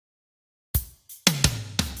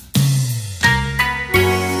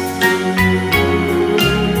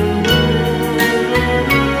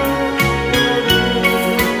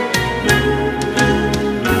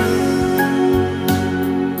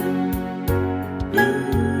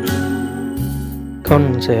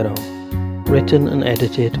Konseiron, written and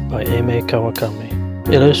edited by Eimei Kawakami,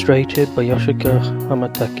 illustrated by Yoshika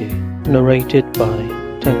Hamatake, narrated by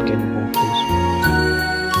Tengen Waters.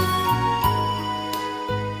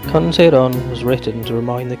 Konseiron was written to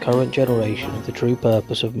remind the current generation of the true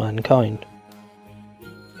purpose of mankind.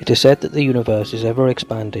 It is said that the universe is ever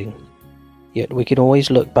expanding, yet we can always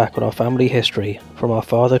look back on our family history from our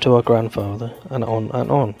father to our grandfather and on and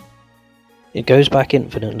on. It goes back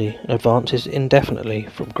infinitely and advances indefinitely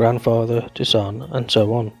from grandfather to son and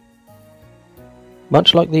so on.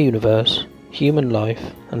 Much like the universe, human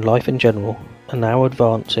life and life in general are now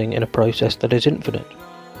advancing in a process that is infinite.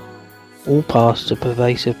 All pasts are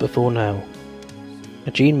pervasive before now.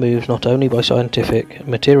 A gene moves not only by scientific and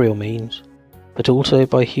material means, but also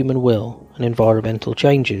by human will and environmental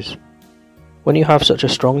changes. When you have such a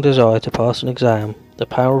strong desire to pass an exam, the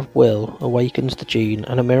power of will awakens the gene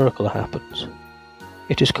and a miracle happens.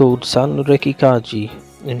 It is called Sanrikikaji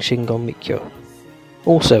in Shingon Mikyo.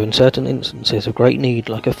 Also, in certain instances of great need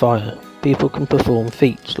like a fire, people can perform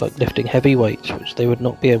feats like lifting heavy weights which they would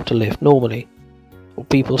not be able to lift normally, or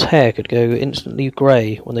people's hair could go instantly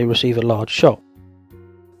grey when they receive a large shock.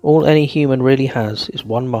 All any human really has is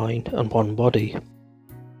one mind and one body.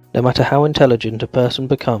 No matter how intelligent a person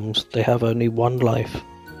becomes, they have only one life.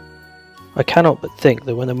 I cannot but think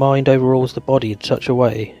that when the mind overrules the body in such a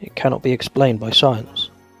way, it cannot be explained by science.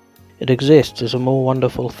 It exists as a more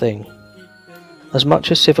wonderful thing. As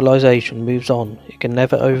much as civilization moves on, it can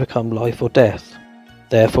never overcome life or death.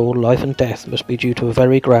 Therefore, life and death must be due to a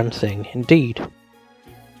very grand thing indeed.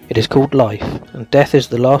 It is called life, and death is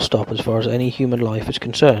the last stop as far as any human life is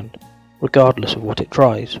concerned, regardless of what it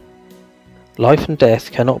tries. Life and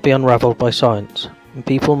death cannot be unravelled by science, and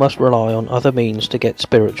people must rely on other means to get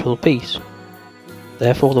spiritual peace.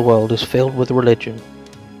 Therefore the world is filled with religion.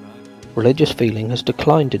 Religious feeling has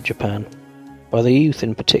declined in Japan, by the youth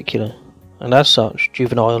in particular, and as such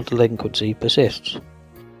juvenile delinquency persists.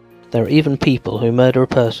 There are even people who murder a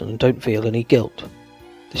person and don't feel any guilt.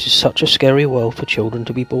 This is such a scary world for children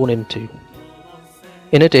to be born into.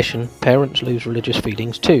 In addition, parents lose religious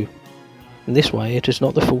feelings too. In this way, it is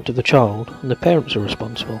not the fault of the child, and the parents are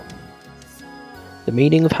responsible. The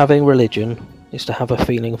meaning of having religion is to have a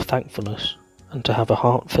feeling of thankfulness, and to have a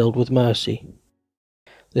heart filled with mercy.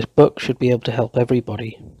 This book should be able to help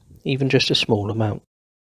everybody, even just a small amount.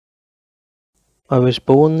 I was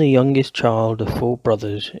born the youngest child of 4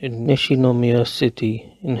 brothers in Nishinomiya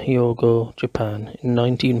City in Hyogo, Japan in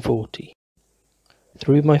 1940.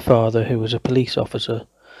 Through my father, who was a police officer,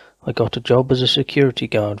 I got a job as a security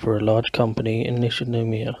guard for a large company in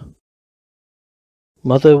Nishinomiya.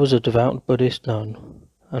 Mother was a devout Buddhist nun,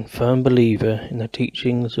 and firm believer in the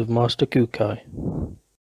teachings of Master Kukai.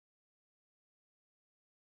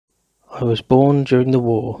 I was born during the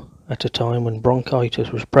war, at a time when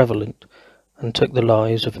bronchitis was prevalent, and took the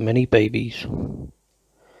lives of many babies.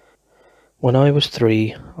 When I was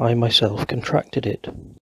 3, I myself contracted it.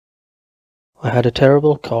 I had a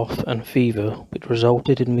terrible cough and fever which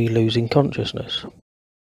resulted in me losing consciousness.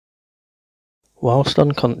 Whilst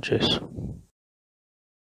unconscious,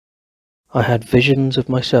 I had visions of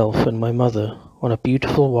myself and my mother on a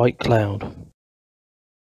beautiful white cloud.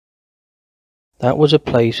 That was a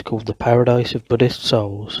place called the Paradise of Buddhist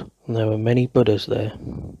Souls, and there were many Buddhas there.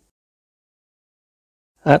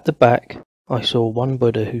 At the back, I saw one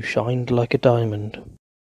Buddha who shined like a diamond.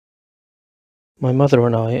 My mother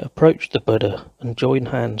and I approached the Buddha and joined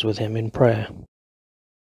hands with him in prayer.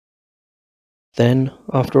 Then,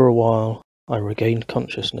 after a while, I regained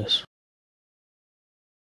consciousness.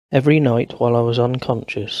 Every night while I was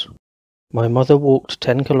unconscious, my mother walked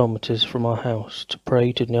 10 kilometers from our house to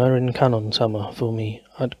pray to Nyorin Kannon-sama for me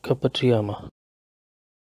at Kabutsuyama.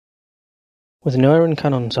 With Nyorin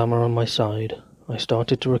Kannon-sama on my side, I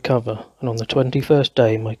started to recover, and on the 21st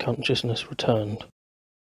day my consciousness returned.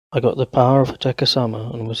 I got the power of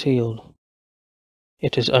Hamatake-sama and was healed.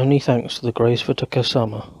 It is only thanks to the grace of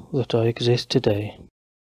Hamatake-sama that I exist today.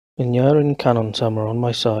 With Nyorin Kannon-sama on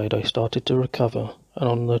my side, I started to recover, and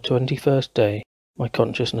on the 21st day my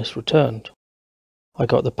consciousness returned. I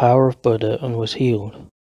got the power of Buddha and was healed.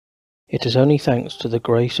 It is only thanks to the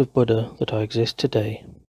grace of Buddha that I exist today.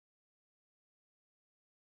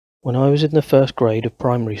 When I was in the 1st grade of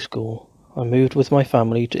primary school, I moved with my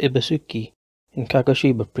family to Ibusuki in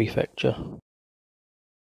Kagoshima Prefecture.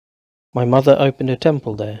 My mother opened a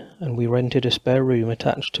temple there, and we rented a spare room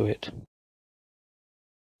attached to it.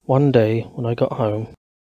 One day, when I got home,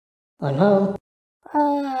 I'm home.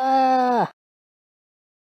 Ah!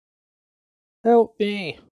 Help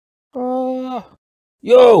me! Ah!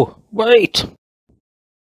 Yo! Wait!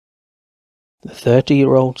 The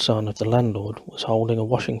 30-year-old son of the landlord was holding a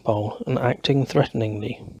washing pole and acting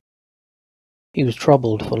threateningly. He was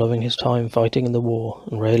troubled following his time fighting in the war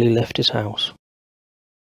and rarely left his house.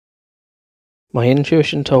 My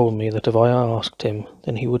intuition told me that if I asked him,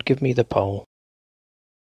 then he would give me the pole.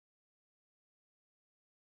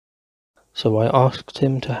 So I asked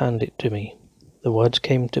him to hand it to me. The words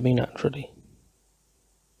came to me naturally.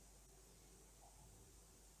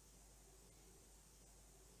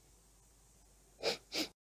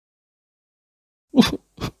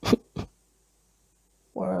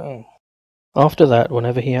 Wow. After that,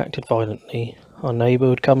 whenever he acted violently, our neighbour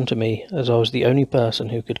would come to me, as I was the only person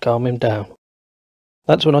who could calm him down.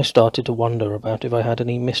 That's when I started to wonder about if I had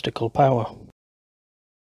any mystical power.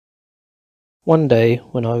 One day,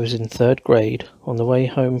 when I was in 3rd grade, on the way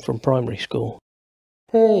home from primary school.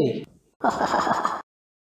 Hey!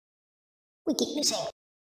 We keep missing.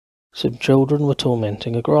 Some children were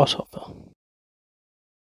tormenting a grasshopper.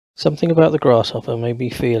 Something about the grasshopper made me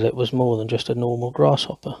feel it was more than just a normal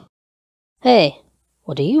grasshopper. Hey,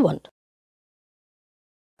 what do you want?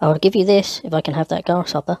 I will give you this if I can have that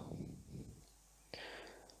grasshopper.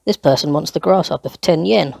 This person wants the grasshopper for 10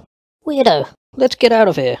 yen. Weirdo, let's get out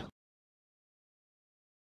of here.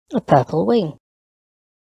 A purple wing.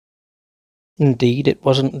 Indeed, it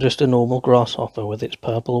wasn't just a normal grasshopper with its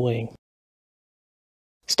purple wing.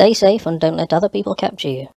 Stay safe and don't let other people capture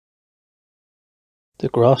you. The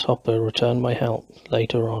grasshopper returned my help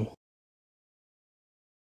later on.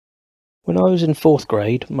 When I was in 4th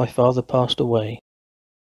grade, my father passed away.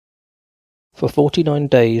 For 49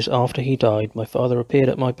 days after he died, my father appeared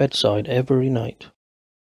at my bedside every night.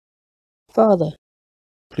 Father,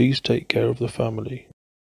 please take care of the family.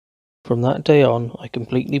 From that day on, I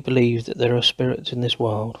completely believed that there are spirits in this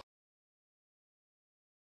world.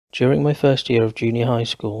 During my first year of junior high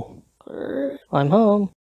school, I'm home.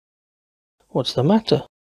 What's the matter?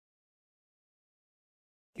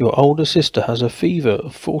 Your older sister has a fever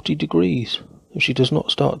of 40 degrees. If she does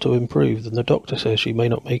not start to improve, then the doctor says she may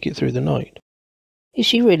not make it through the night. Is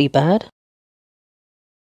she really bad?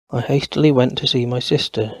 I hastily went to see my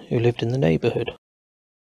sister, who lived in the neighbourhood.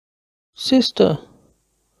 Sister!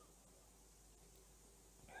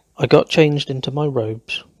 I got changed into my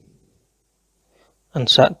robes and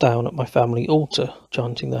sat down at my family altar,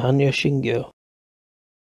 chanting the Hanya Shingyo.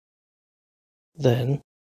 Then,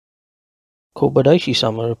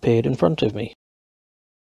 Kobayashi-sama appeared in front of me.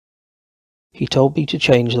 He told me to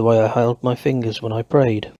change the way I held my fingers when I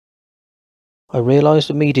prayed. I realized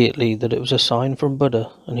immediately that it was a sign from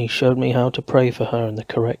Buddha, and he showed me how to pray for her in the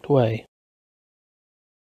correct way.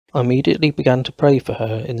 I immediately began to pray for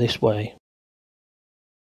her in this way.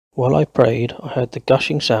 While I prayed, I heard the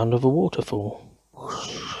gushing sound of a waterfall.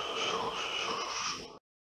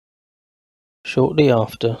 Shortly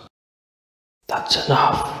after, "That's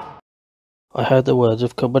enough," I heard the words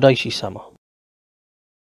of Kobayashi-sama.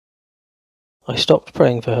 I stopped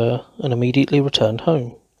praying for her and immediately returned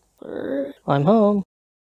home. I'm home.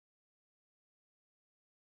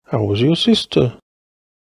 How was your sister?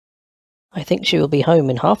 I think she will be home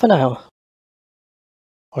in half an hour.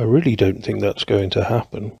 I really don't think that's going to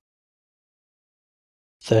happen.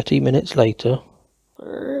 30 minutes later.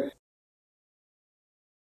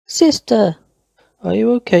 Sister! Are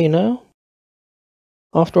you okay now?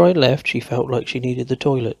 After I left, she felt like she needed the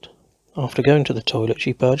toilet. After going to the toilet,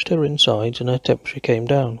 she purged her insides and her temperature came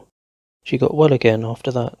down. She got well again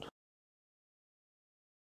after that.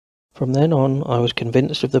 From then on, I was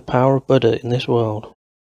convinced of the power of Buddha in this world.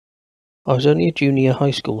 I was only a junior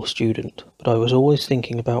high school student, but I was always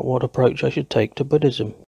thinking about what approach I should take to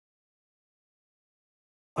Buddhism.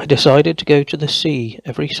 I decided to go to the sea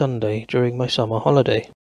every Sunday during my summer holiday.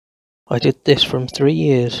 I did this from 3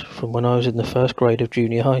 years, from when I was in the 1st grade of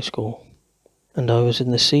junior high school, and I was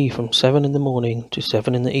in the sea from 7 in the morning to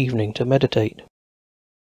 7 in the evening to meditate.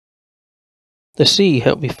 The sea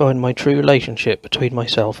helped me find my true relationship between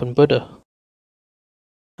myself and Buddha.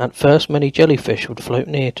 At first, many jellyfish would float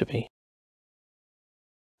near to me,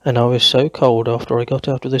 and I was so cold after I got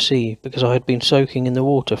out of the sea because I had been soaking in the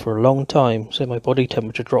water for a long time, so my body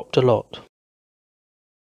temperature dropped a lot.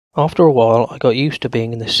 After a while, I got used to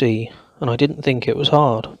being in the sea, and I didn't think it was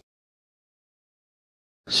hard.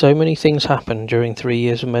 So many things happened during 3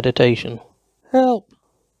 years of meditation. Help!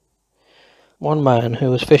 One man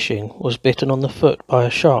who was fishing was bitten on the foot by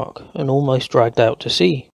a shark and almost dragged out to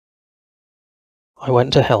sea. I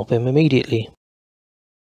went to help him immediately.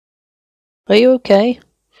 Are you okay?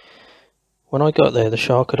 When I got there, the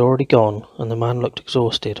shark had already gone, and the man looked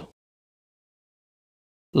exhausted.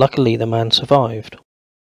 Luckily, the man survived.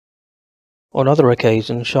 On other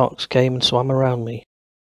occasions, sharks came and swam around me.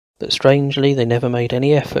 but strangely they never made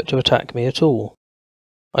any effort to attack me at all.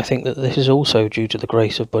 I think that this is also due to the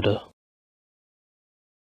grace of Buddha.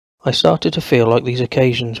 I started to feel like these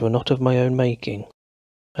occasions were not of my own making,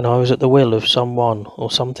 and I was at the will of someone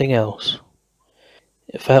or something else.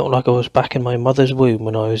 It felt like I was back in my mother's womb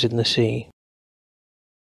when I was in the sea.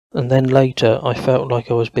 And then later I felt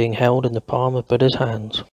like I was being held in the palm of Buddha's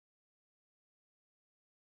hands.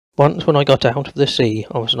 Once when I got out of the sea,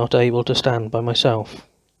 I was not able to stand by myself.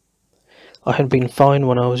 I had been fine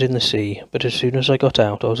when I was in the sea, but as soon as I got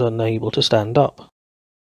out I was unable to stand up.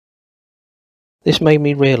 This made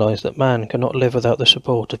me realize that man cannot live without the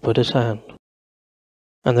support of Buddha's hand,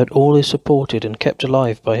 and that all is supported and kept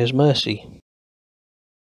alive by his mercy.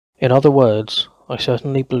 In other words, I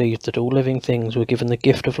certainly believed that all living things were given the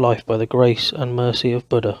gift of life by the grace and mercy of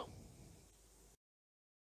Buddha.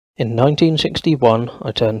 In 1961,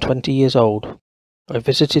 I turned 20 years old. I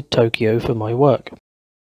visited Tokyo for my work.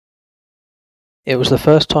 It was the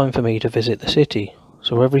first time for me to visit the city,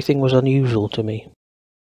 so everything was unusual to me.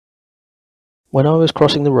 When I was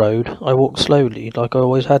crossing the road, I walked slowly like I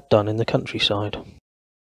always had done in the countryside.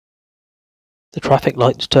 The traffic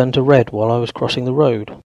lights turned to red while I was crossing the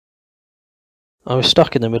road. I was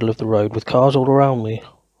stuck in the middle of the road with cars all around me.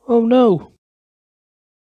 Oh no!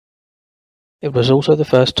 It was also the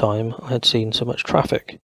first time I had seen so much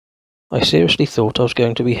traffic. I seriously thought I was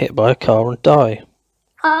going to be hit by a car and die.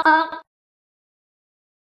 I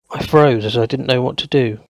froze as I didn't know what to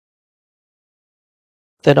do.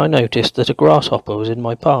 Then I noticed that a grasshopper was in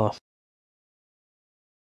my path.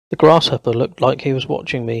 The grasshopper looked like he was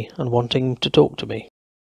watching me and wanting to talk to me.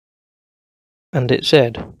 And it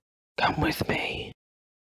said, "Come with me."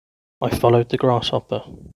 I followed the grasshopper.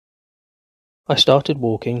 I started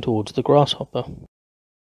walking towards the grasshopper,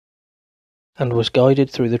 and was guided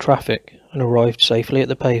through the traffic and arrived safely at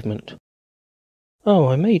the pavement. Oh,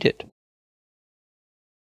 I made it.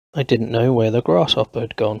 I didn't know where the grasshopper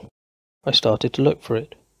had gone. I started to look for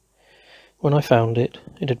it. When I found it,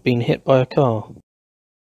 it had been hit by a car.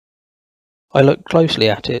 I looked closely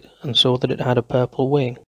at it and saw that it had a purple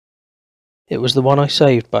wing. It was the one I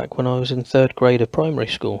saved back when I was in 3rd grade of primary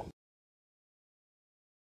school.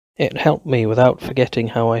 It helped me without forgetting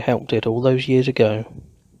how I helped it all those years ago.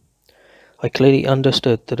 I clearly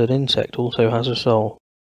understood that an insect also has a soul.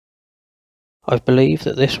 I believe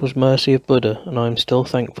that this was mercy of Buddha, and I am still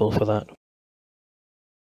thankful for that.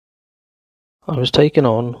 I was taken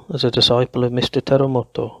on as a disciple of Mr.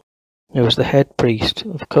 Teramoto, who was the head priest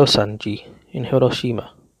of Kosanji in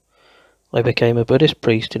Hiroshima. I became a Buddhist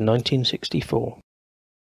priest in 1964.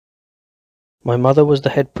 My mother was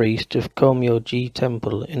the head priest of Komyoji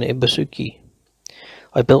Temple in Ibusuki.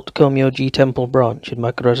 I built Komyoji Temple branch in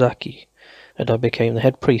Makurazaki, and I became the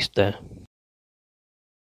head priest there.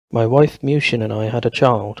 My wife Mushin and I had a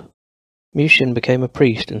child. Mushin became a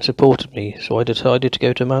priest and supported me, so I decided to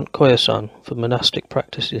go to Mount Koyasan for monastic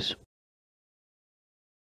practices.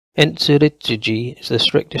 Entsuritsuji is the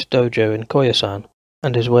strictest dojo in Koyasan,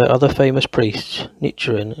 and is where other famous priests,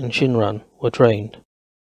 Nichiren and Shinran, were trained.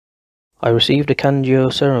 I received a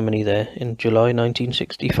Kanjyo ceremony there in July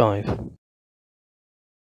 1965.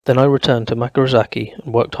 Then I returned to Makurazaki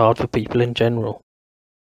and worked hard for people in general.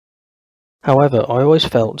 However, I always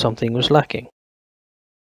felt something was lacking.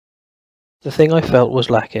 The thing I felt was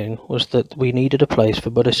lacking was that we needed a place for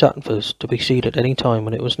bodhisattvas to be seen at any time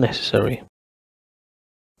when it was necessary.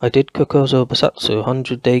 I did Kokozo Basatsu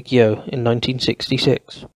 100-day Gyo in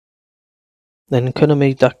 1966. Then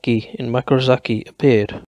Kunami Daki in Makurazaki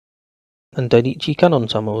appeared, and Dainichi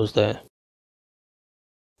Kannon-sama was there.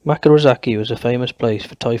 Makurazaki was a famous place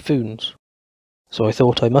for typhoons, so I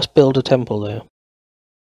thought I must build a temple there.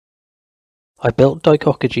 I built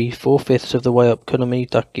Daikokuji 4/5 of the way up Kunami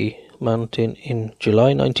Daki mountain in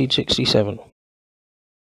July 1967.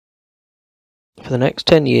 For the next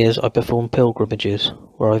 10 years I performed pilgrimages,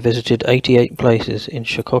 where I visited 88 places in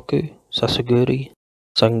Shikoku, Sasaguri,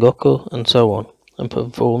 Sangoku and so on, and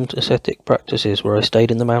performed ascetic practices where I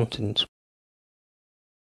stayed in the mountains.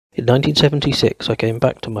 In 1976 I came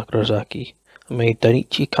back to Makurazaki and made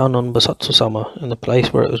Dainichi Kannon Basatsu-sama in the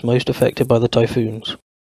place where it was most affected by the typhoons.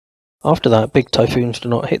 After that, big typhoons do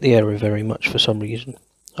not hit the area very much for some reason.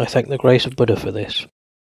 I thank the grace of Buddha for this.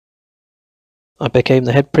 I became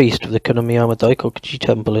the head priest of the Kunomiyama Daikokuji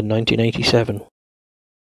temple in 1987.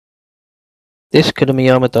 This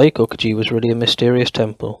Kunomiyama Daikokuji was really a mysterious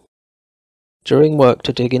temple. During work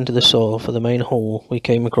to dig into the soil for the main hall, we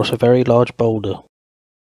came across a very large boulder.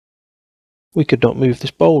 We could not move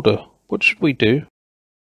this boulder. What should we do?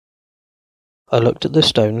 I looked at the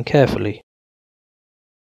stone carefully.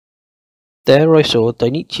 There I saw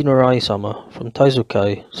Dainichi Narai-sama from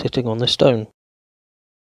Taizukai sitting on the stone.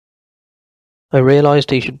 I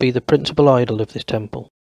realized he should be the principal idol of this temple.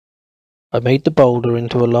 I made the boulder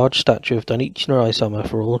into a large statue of Dainichi Narai-sama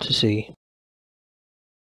for all to see.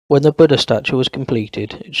 When the Buddha statue was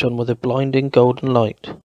completed, it shone with a blinding golden light.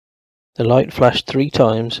 The light flashed 3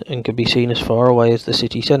 times and could be seen as far away as the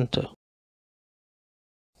city centre.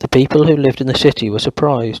 The people who lived in the city were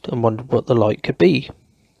surprised and wondered what the light could be.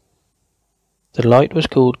 The light was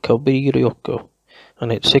called Kobi-ryoko, and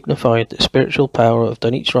it signified the spiritual power of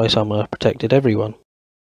Dainichi Narai-sama protected everyone.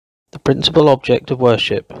 The principal object of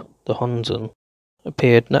worship, the Honzon,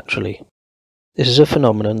 appeared naturally. This is a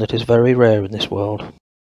phenomenon that is very rare in this world.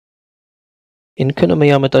 In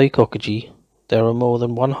Kunomiyama Daikokuji, there are more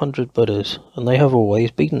than 100 Buddhas, and they have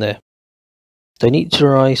always been there. Dainichi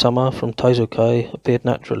Narai-sama from Taizukai appeared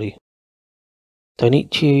naturally.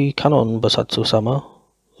 Dainichi Kannon Bosatsu-sama,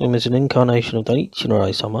 whom is an incarnation of Dainichi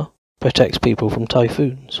Narai-sama, protects people from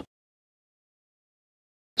typhoons.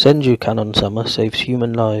 Senju Kannon-sama saves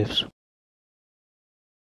human lives.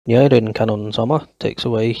 Nyairin Kannon-sama takes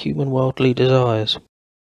away human worldly desires.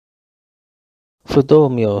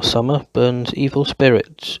 Fudomyo-sama burns evil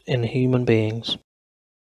spirits in human beings.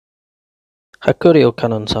 Hakuryo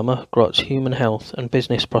Kannon-sama grants human health and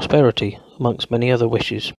business prosperity, amongst many other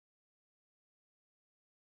wishes.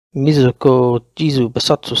 Mizuko Jizu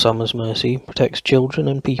Bosatsu-sama's mercy protects children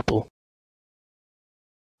and people.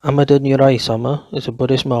 Amada Nyorai-sama is a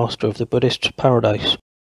Buddhist master of the Buddhist paradise.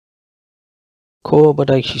 Ko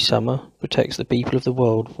Bodaishi-sama protects the people of the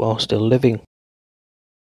world while still living.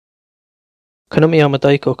 Kunomiyama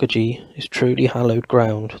Daikokuji is truly hallowed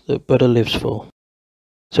ground that Buddha lives for.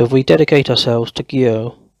 So if we dedicate ourselves to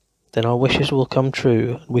Gyo, then our wishes will come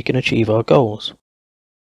true and we can achieve our goals.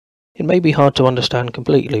 It may be hard to understand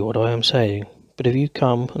completely what I am saying, but if you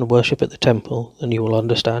come and worship at the temple, then you will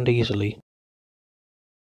understand easily.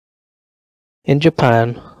 In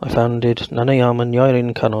Japan, I founded Nanayama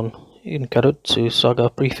Nyairin Kannon in Karutsu Saga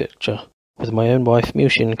Prefecture with my own wife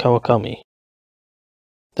Mushin Kawakami.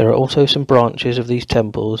 There are also some branches of these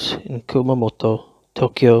temples in Kumamoto,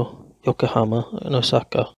 Tokyo, Yokohama and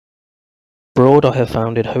Osaka. Abroad I have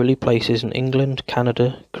founded holy places in England,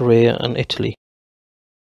 Canada, Korea and Italy.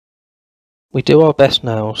 We do our best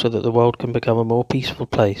now so that the world can become a more peaceful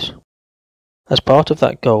place. As part of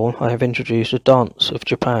that goal, I have introduced a dance of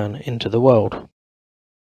Japan into the world.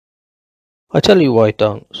 I tell you why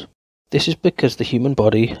dance. This is because the human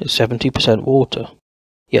body is 70% water,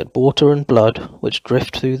 yet water and blood, which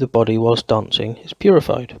drift through the body whilst dancing, is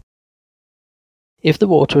purified. If the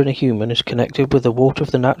water in a human is connected with the water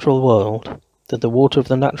of the natural world, then the water of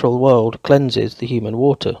the natural world cleanses the human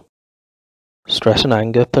water. Stress and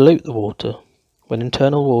anger pollute the water. When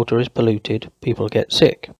internal water is polluted, people get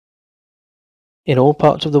sick. In all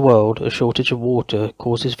parts of the world, a shortage of water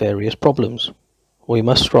causes various problems. We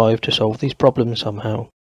must strive to solve these problems somehow.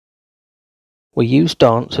 We use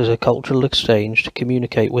dance as a cultural exchange to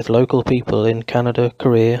communicate with local people in Canada,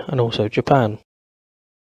 Korea, and also Japan.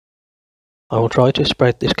 I will try to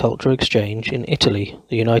spread this cultural exchange in Italy,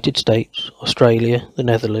 the United States, Australia, the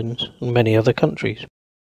Netherlands, and many other countries.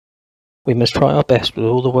 We must try our best with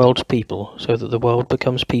all the world's people so that the world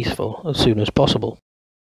becomes peaceful as soon as possible.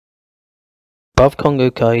 Above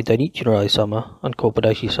Kongokai Dainichi Narai-sama and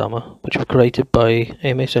Kobayashi-sama, which were created by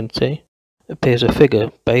Eimei Sensei, appears a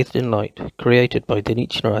figure bathed in light created by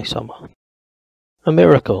Dainichi Narai-sama. A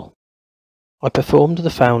miracle! I performed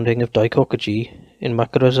the founding of Daikokuji in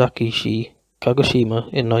Makurazaki-shi,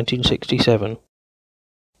 Kagoshima in 1967.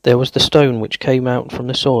 There was the stone which came out from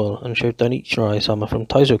the soil and showed Dainichi Narai-sama from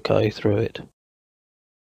Taizukai through it.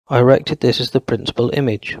 I erected this as the principal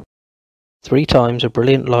image. 3 times a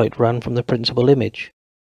brilliant light ran from the principal image.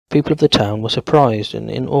 People of the town were surprised and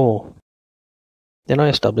in awe. Then I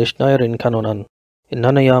established Nyairin Kannon in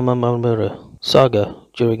Nanayama Maumura Saga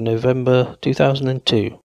during November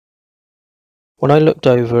 2002. When I looked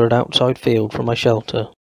over an outside field from my shelter,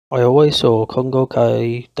 I always saw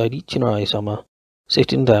Kongokai Dainichi Narai-sama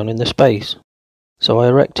sitting down in the space. So I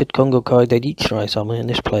erected Kongokai Dainichi Narai-sama in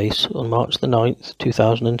this place on March the 9th,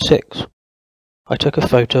 2006. I took a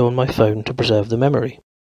photo on my phone to preserve the memory.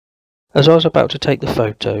 As I was about to take the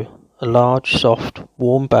photo, a large, soft,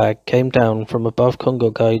 warm bag came down from above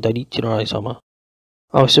Kongokai Dainichi Narai-sama.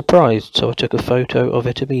 I was surprised, so I took a photo of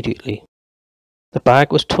it immediately. The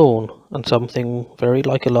bag was torn, and something very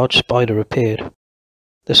like a large spider appeared.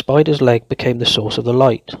 The spider's leg became the source of the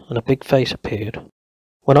light, and a big face appeared.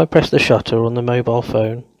 When I pressed the shutter on the mobile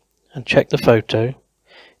phone and checked the photo, it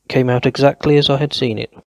came out exactly as I had seen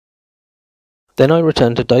it. Then I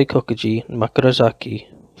returned to Daikokuji and Makurazaki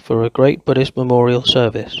for a great Buddhist memorial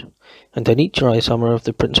service, and Denichirai-sama of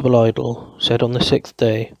the principal idol said on the 6th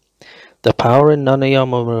day, "The power in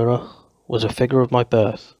Nanayamamura was a figure of my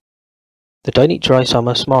birth." The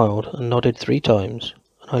Denichirai-sama smiled and nodded 3 times,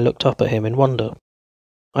 and I looked up at him in wonder.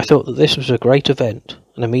 I thought that this was a great event,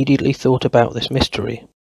 and immediately thought about this mystery.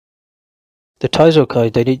 The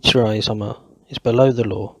Taizokai Denichirai-sama is below the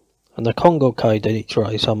law, and the Kongokai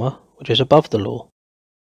Denichirai-sama, which is above the law.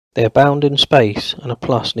 They are bound in space, and a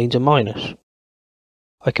plus needs a minus.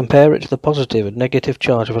 I compare it to the positive and negative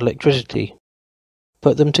charge of electricity.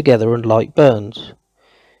 Put them together and light burns.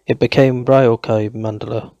 It became Ryokai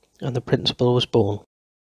Mandala, and the principle was born.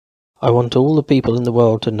 I want all the people in the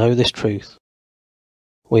world to know this truth.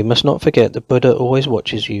 We must not forget that Buddha always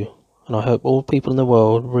watches you, and I hope all people in the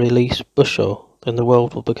world release Busho, then the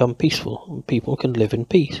world will become peaceful, and people can live in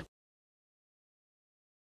peace.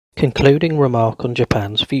 Concluding remark on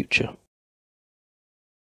Japan's future.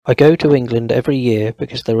 I go to England every year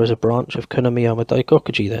because there is a branch of Kunimiyama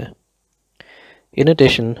Daikokuji there. In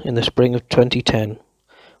addition, in the spring of 2010,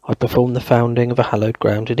 I performed the founding of a hallowed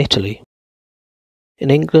ground in Italy. In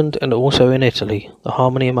England and also in Italy, the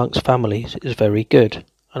harmony amongst families is very good,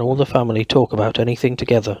 and all the family talk about anything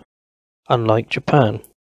together, unlike Japan.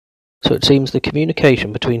 So it seems the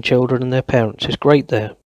communication between children and their parents is great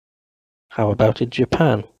there. How about in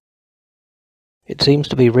Japan? It seems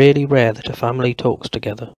to be really rare that a family talks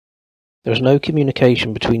together. There is no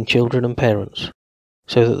communication between children and parents,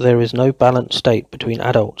 so that there is no balanced state between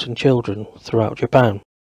adults and children throughout Japan.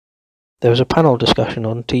 There was a panel discussion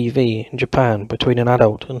on TV in Japan between an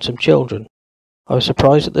adult and some children. I was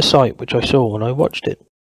surprised at the sight which I saw when I watched it.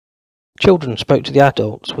 Children spoke to the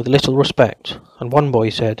adults with little respect, and one boy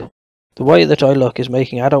said, "The way that I look is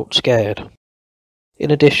making adults scared."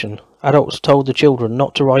 In addition, adults told the children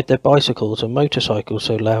not to ride their bicycles and motorcycles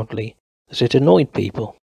so loudly, as it annoyed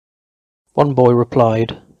people. One boy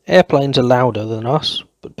replied, "Airplanes are louder than us,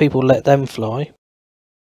 but people let them fly."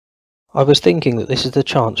 I was thinking that this is the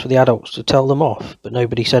chance for the adults to tell them off, but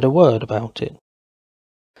nobody said a word about it.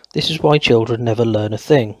 This is why children never learn a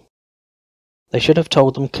thing. They should have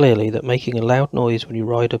told them clearly that making a loud noise when you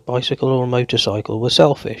ride a bicycle or a motorcycle was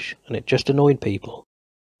selfish, and it just annoyed people.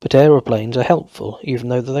 But aeroplanes are helpful, even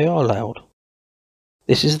though they are loud.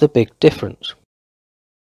 This is the big difference.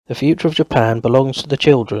 The future of Japan belongs to the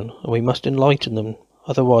children, and we must enlighten them,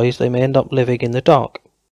 otherwise they may end up living in the dark.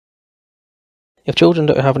 If children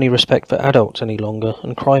don't have any respect for adults any longer,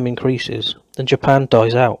 and crime increases, then Japan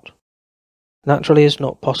dies out. Naturally, it's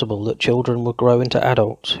not possible that children will grow into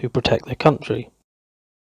adults who protect their country.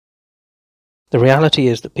 The reality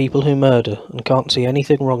is that people who murder and can't see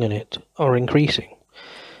anything wrong in it are increasing,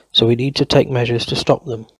 so we need to take measures to stop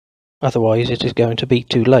them, otherwise it is going to be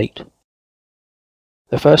too late.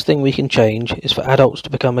 The first thing we can change is for adults to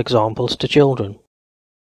become examples to children.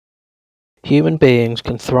 Human beings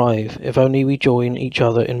can thrive if only we join each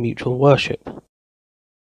other in mutual worship.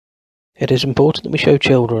 It is important that we show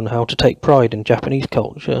children how to take pride in Japanese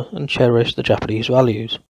culture and cherish the Japanese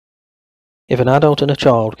values. If an adult and a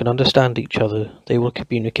child can understand each other, they will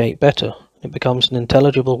communicate better, and it becomes an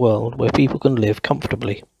intelligible world where people can live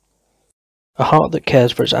comfortably. A heart that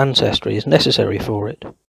cares for its ancestry is necessary for it.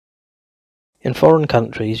 In foreign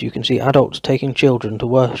countries, you can see adults taking children to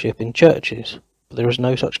worship in churches, but there is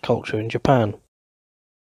no such culture in Japan.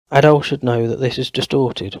 Adults should know that this is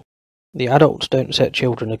distorted. The adults don't set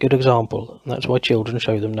children a good example, and that's why children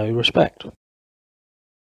show them no respect.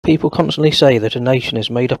 People constantly say that a nation is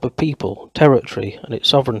made up of people, territory, and its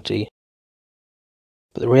sovereignty.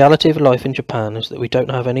 But the reality of life in Japan is that we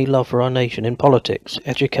don't have any love for our nation in politics,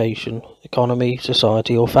 education, economy,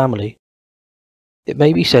 society, or family. It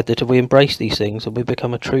may be said that if we embrace these things and we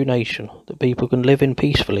become a true nation, that people can live in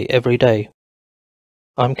peacefully every day.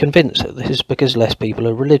 I am convinced that this is because less people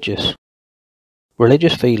are religious.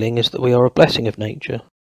 Religious feeling is that we are a blessing of nature,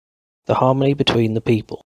 the harmony between the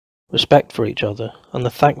people, respect for each other, and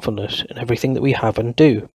the thankfulness in everything that we have and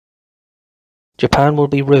do. Japan will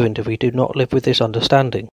be ruined if we do not live with this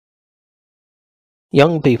understanding.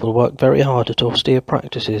 Young people work very hard at austere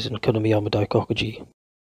practices in Kunimiyama Daikokuji.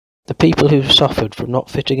 The people who have suffered from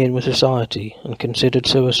not fitting in with society and considered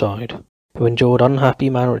suicide, who endured unhappy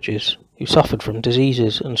marriages, who suffered from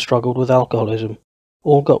diseases and struggled with alcoholism,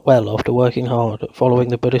 all got well after working hard at following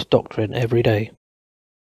the Buddhist doctrine every day.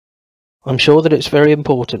 I'm sure that it's very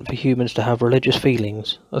important for humans to have religious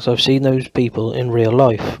feelings, as I've seen those people in real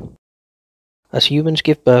life. As humans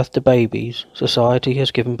give birth to babies, society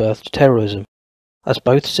has given birth to terrorism, as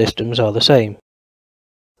both systems are the same.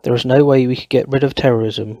 There is no way we could get rid of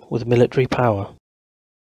terrorism with military power.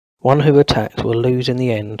 One who attacks will lose in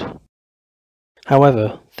the end.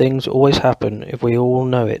 However, things always happen if we all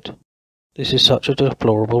know it. This is such a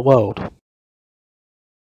deplorable world.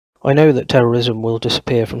 I know that terrorism will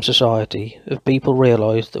disappear from society if people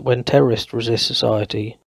realise that when terrorists resist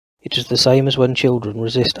society, it is the same as when children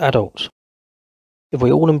resist adults. If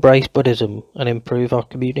we all embrace Buddhism and improve our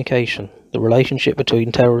communication, the relationship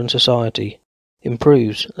between terror and society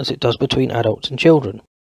improves as it does between adults and children.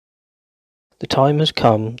 The time has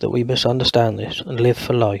come that we must understand this and live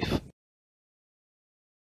for life.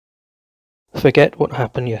 Forget what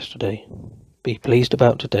happened yesterday. Be pleased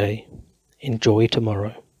about today. Enjoy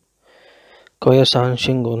tomorrow. Koya-san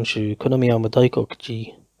Shingonshu Konomiyama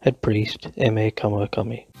Daikokuji, Head Priest, Eimei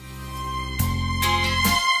Kawakami.